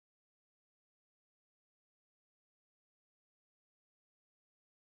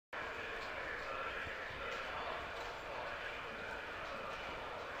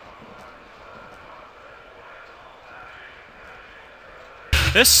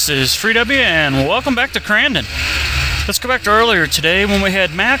This is FreeW and welcome back to Crandon. Let's go back to earlier today when we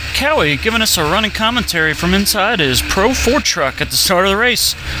had Matt Cowie giving us a running commentary from inside his Pro 4 truck at the start of the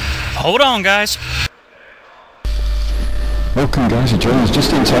race. Hold on, guys. Welcome, guys. You're joining us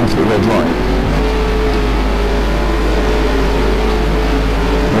just in time for the red light.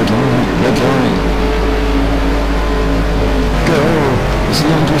 Red light, red light. Go! It's the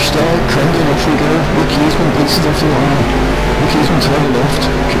understar. Crandon, off we go. Rick Eastman beats it off the line. Rick Eastman to the left.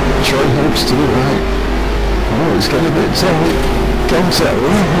 Troy Hopes to the right. Oh, it's getting a bit tight. Contact.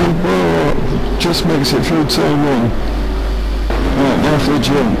 Oh, just makes it through turn one. Right, now for the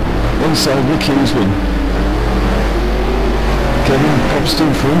jump. Inside Rick Eastman. Kevin Hopes in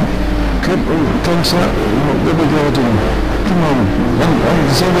front. Contact. Rubber Gordon. Come on.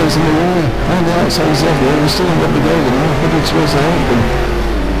 And Zeva's in the way. And the outside Zeva. We're still in Rubber Gordon. Headed towards the help.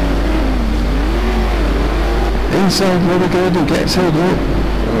 Inside Rubber Gordon gets held up.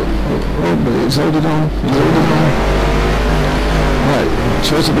 But it's holding on. He's holding on. Right,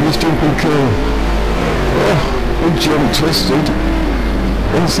 towards the biggest jumping curve. Oh, big jump, twisted.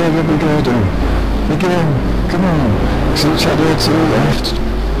 Inside Rubber Gordon. Again, come on. See Shadow to the left.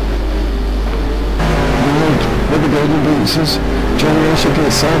 Rubber Gordon beats us. Generation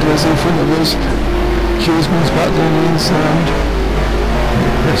gets sideways in front of us. Hughesman's back down the inside.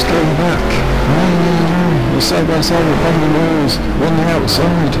 Let's go back. We're side by side with Bobby Rose on the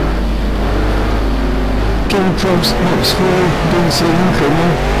outside. Kevin Probst next through, didn't see him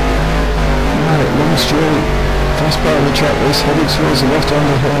coming. Right, long straight, fast part of the track this, headed towards the left on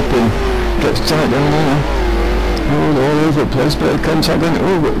the hairpin. Gets tight down there. All over the place, bit of contact going,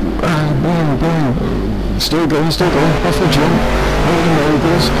 bang. Still going, off the jump, over the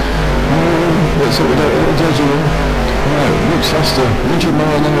moguls. Let's hope we don't hit the dodgy. Right, much faster, 100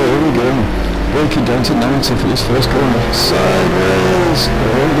 mile an hour, here we go. Breaking down to 90 for this first corner. Sideways!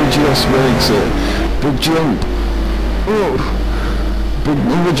 Oh, he just makes it. Big jump. Oh! Big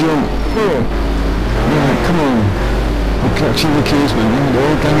another jump. Oh! Right, come on. We're catching the Kingsman. They're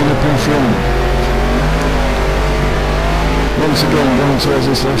all ganging up in front. Once again, down towards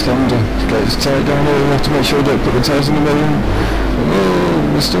this left-hander. Gets tight down there. We have to make sure we don't put the tyres in the middle.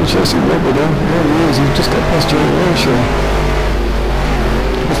 Oh, we're still chasing Robert though. There he is. He's just got past Joe Rosher.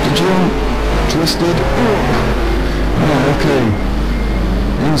 Off the jump. Twisted. Oh. Right, okay.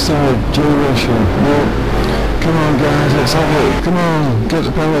 Inside, Joe Rusher. No. Come on, guys, let's have it. Come on, get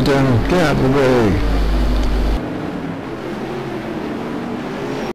the power down. Get out of the way.